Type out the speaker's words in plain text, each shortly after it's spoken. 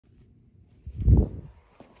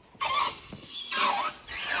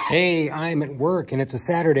Hey, I'm at work and it's a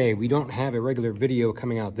Saturday. We don't have a regular video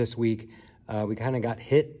coming out this week. We kind of got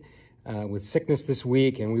hit with sickness this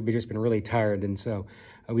week and we've just been really tired. And so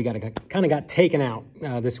we kind of got taken out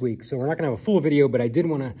this week. So we're not gonna have a full video, but I did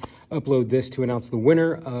wanna upload this to announce the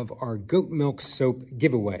winner of our goat milk soap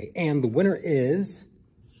giveaway. And the winner is,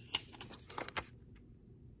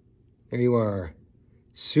 there you are,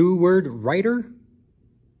 Seward Writer.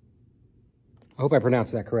 I hope I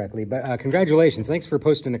pronounced that correctly, but congratulations. Thanks for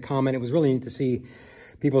posting a comment. It was really neat to see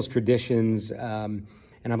people's traditions. And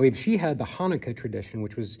I believe she had the Hanukkah tradition,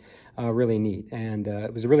 which was really neat. And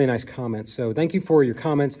it was a really nice comment. So thank you for your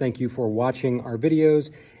comments. Thank you for watching our videos.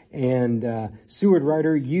 And Seward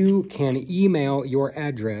Writer, you can email your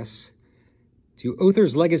address to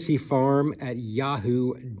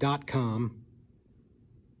otherslegacyfarm@yahoo.com.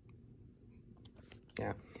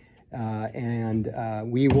 Yeah.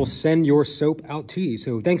 We will send your soap out to you.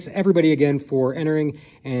 So thanks everybody again for entering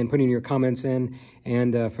and putting your comments in.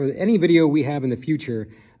 And for any video we have in the future,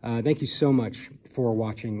 thank you so much for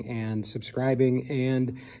watching and subscribing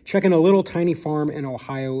and checking a little tiny farm in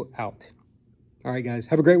Ohio out. All right, guys,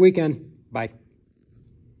 have a great weekend. Bye.